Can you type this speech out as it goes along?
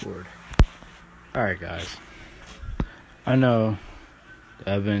Word. Alright, guys. I know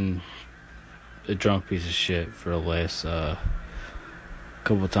I've been a drunk piece of shit for the last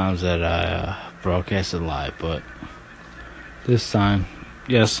couple times that I broadcasted live, but this time,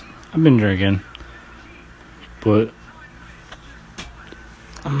 yes, I've been drinking, but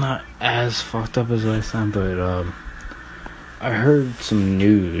I'm not as fucked up as last time, but I heard some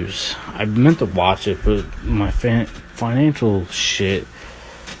news. I meant to watch it, but my financial shit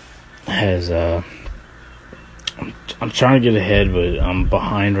has I'm trying to get ahead, but I'm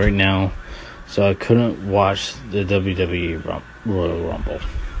behind right now, so I couldn't watch the WWE Royal Rumble.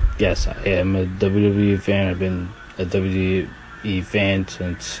 Yes, I am a WWE fan. I've been a WWE fan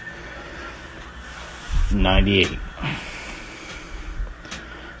since 98.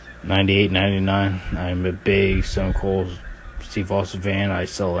 98, 99. I'm a big Stone Cold Steve Austin fan. I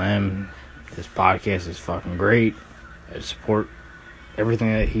still am. This podcast is fucking great. I support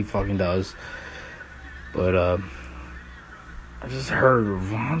everything that he fucking does. But I just heard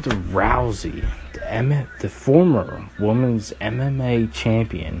Ronda Rousey, the former women's MMA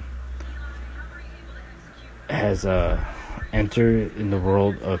champion, has entered in the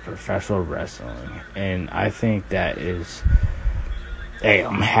world of professional wrestling. And I think that is... Hey,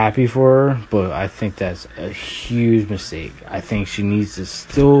 I'm happy for her, but I think that's a huge mistake. I think she needs to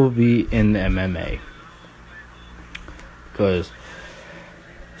still be in the MMA. Because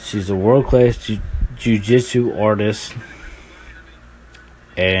she's a world-class jiu-jitsu artist.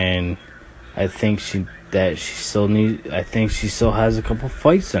 And I think she still has a couple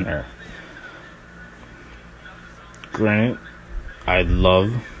fights in her. Granted, I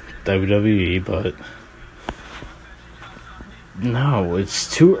love WWE, but no,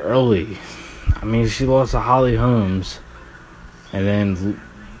 it's too early. I mean, she lost to Holly Holmes and then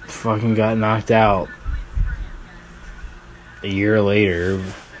fucking got knocked out a year later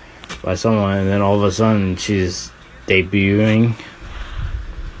by someone, and then all of a sudden she's debuting.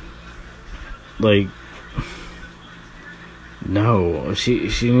 Like, no,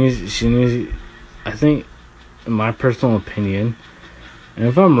 she needs. I think, in my personal opinion, and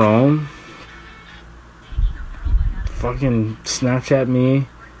if I'm wrong, fucking Snapchat me,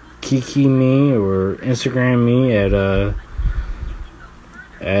 Kiki me, or Instagram me at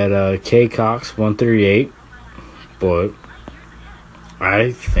kcox138. But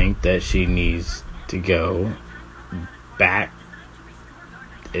I think that she needs to go back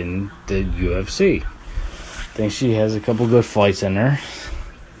in the UFC. I think she has a couple good fights in her.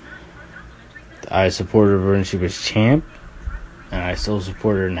 I supported her when she was champ, and I still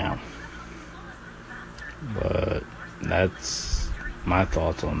support her now. But that's my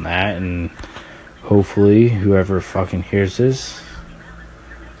thoughts on that, and hopefully whoever fucking hears this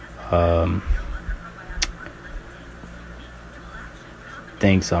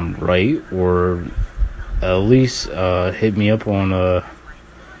thinks I'm right, or at least hit me up on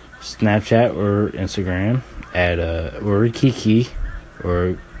Snapchat or Instagram at or Kiki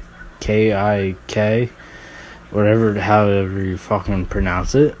or KIK, however you fucking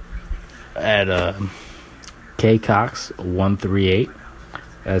pronounce it, at kcox138.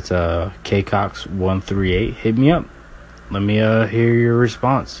 That's kcox138. Hit me up. Let me hear your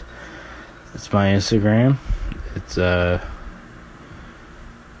response. It's my Instagram. It's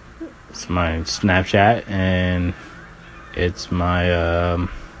my Snapchat, and it's my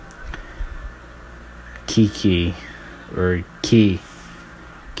Kiki or Kiki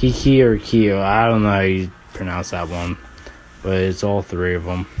or Kyo. I don't know how you pronounce that one, but it's all three of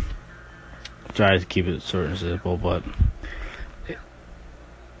them. Try to keep it short and simple, but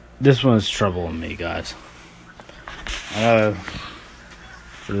this one's troubling me, guys. For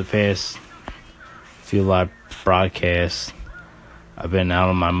the past few live broadcasts, I've been out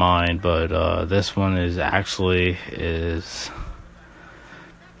of my mind, but this one is like,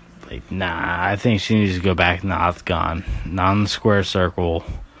 nah. I think she needs to go back in the octagon, not in the square circle,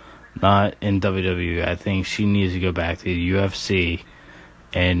 not in WWE. I think she needs to go back to the UFC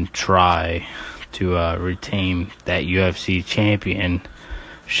and try to retain that UFC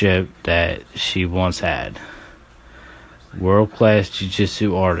championship that she once had. World-class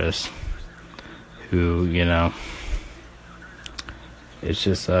jiu-jitsu artist who, it's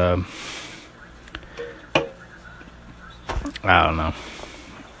just, I don't know.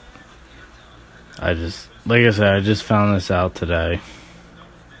 Like I said, I just found this out today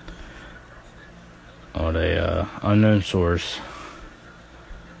on a unknown source.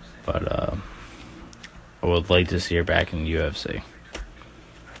 But I would like to see her back in the UFC,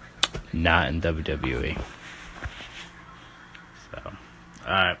 not in WWE. So,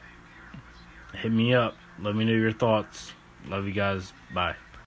 alright. Hit me up. Let me know your thoughts. Love you guys. Bye.